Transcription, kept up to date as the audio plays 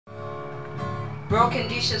Broken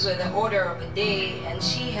dishes were the order of the day, and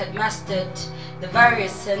she had mastered the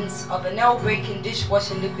various scents of the nail-breaking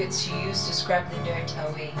dishwashing liquids she used to scrub the dirt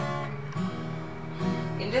away.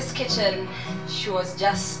 In this kitchen, she was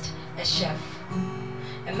just a chef,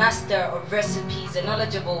 a master of recipes, a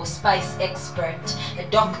knowledgeable spice expert, a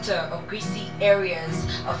doctor of greasy areas,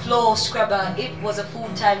 a floor scrubber. It was a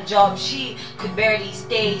full-time job. She could barely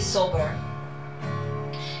stay sober.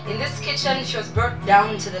 In this kitchen, she was brought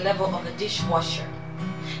down to the level of a dishwasher.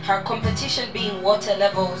 Her competition being water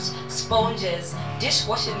levels, sponges,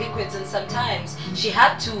 dishwashing liquids, and sometimes she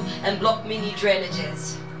had to unblock mini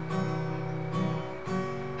drainages.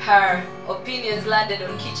 Her opinions landed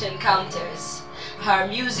on kitchen counters. Her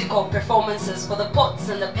musical performances for the pots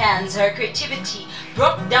and the pans, her creativity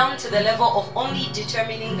brought down to the level of only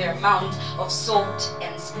determining the amount of salt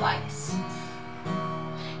and spice.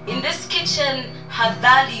 In this kitchen, her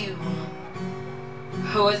value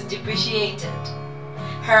was depreciated.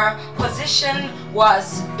 Her position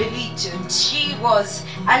was belittled. She was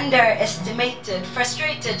underestimated.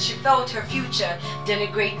 Frustrated, she felt her future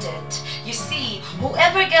denigrated. You see,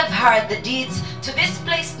 whoever gave her the deeds to this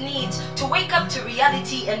place needs to wake up to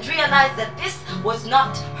reality and realize that this was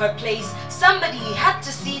not her place. Somebody had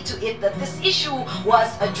to see to it that this issue was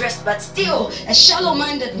addressed, but still, a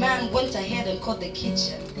shallow-minded man went ahead and called the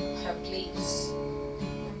kitchen her place.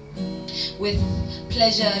 With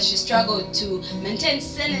pleasure, she struggled to maintain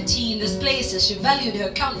sanity in this place as she valued her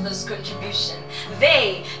countless contribution.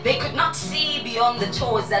 They could not see beyond the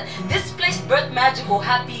chores, that this place birthed magical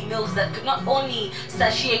happy meals that could not only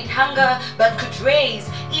satiate hunger but could raise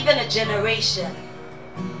even a generation.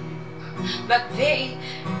 But they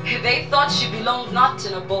thought she belonged not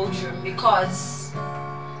in a boardroom because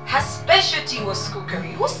her specialty was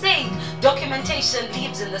cookery. Who said documentation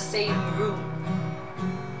lives in the same room?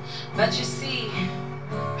 But you see,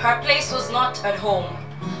 her place was not at home,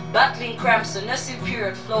 battling cramps or nursing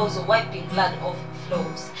period flows or wiping blood off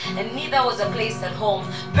flows. And neither was a place at home,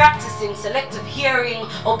 practicing selective hearing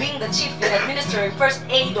or being the chief in administering first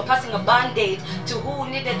aid or passing a band-aid to who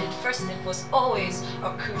needed it first. It was always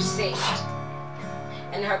a crusade.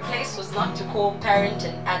 And her place was not to co-parent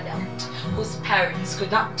an adult whose parents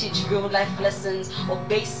could not teach real-life lessons or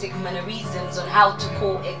basic mannerisms on how to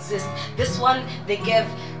coexist. This one, they gave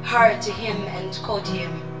her to him and called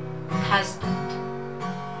him husband.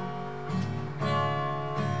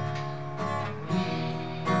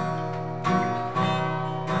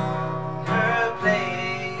 Her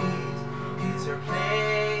place is her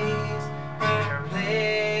place. In her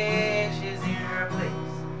place, she's in her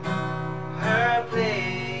place. Her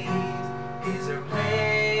place is her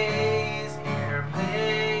place. In her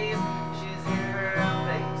place, she's in her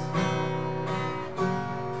place.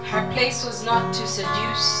 Her place was not to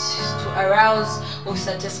seduce, to arouse, or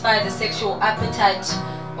satisfy the sexual appetite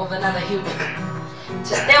of another human.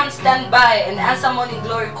 To stay on standby and answer morning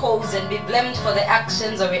glory calls and be blamed for the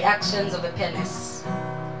actions or reactions of a penis.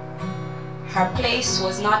 Her place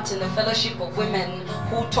was not in the fellowship of women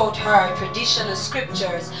who taught her traditional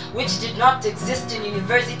scriptures which did not exist in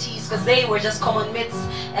universities because they were just common myths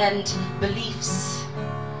and beliefs.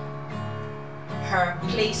 Her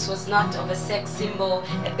place was not of a sex symbol,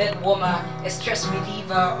 a bed warmer, a stress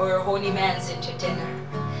reliever, or a horny man's entertainer.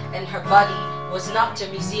 And her body was not a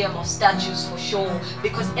museum of statues for show,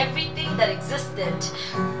 because everything that existed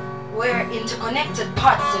were interconnected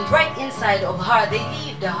parts, and right inside of her they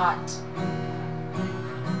lived a heart.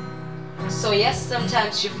 So yes,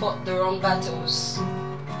 sometimes she fought the wrong battles.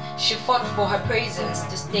 She fought for her presence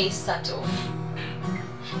to stay subtle.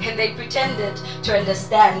 And they pretended to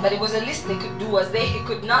understand, but it was the least they could do, as they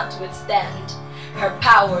could not withstand her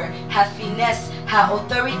power, her finesse, her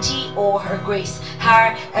authority, or her grace,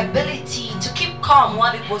 her ability to keep calm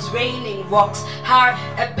while it was raining rocks, her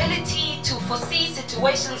ability to foresee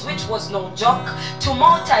situations which was no joke, to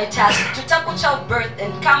multitask, to tackle childbirth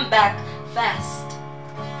and come back fast.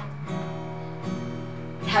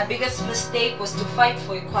 Her biggest mistake was to fight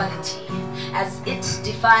for equality, as it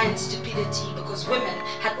defined stupidity, because women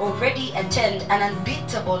had already attained an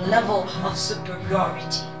unbeatable level of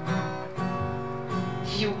superiority.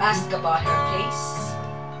 You ask about her place?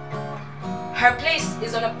 Her place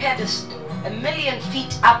is on a pedestal, 1,000,000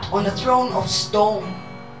 feet up on a throne of stone.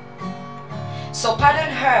 So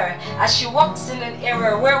pardon her as she walks in an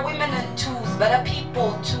era where women are tools, but are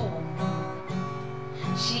people too.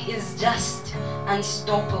 She is just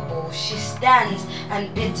unstoppable. She stands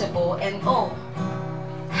unbeatable, and oh,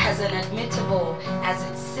 as unadmittable as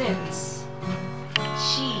it seems,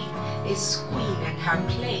 she is queen, and her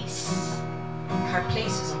place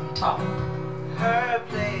is on top. Her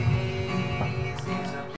place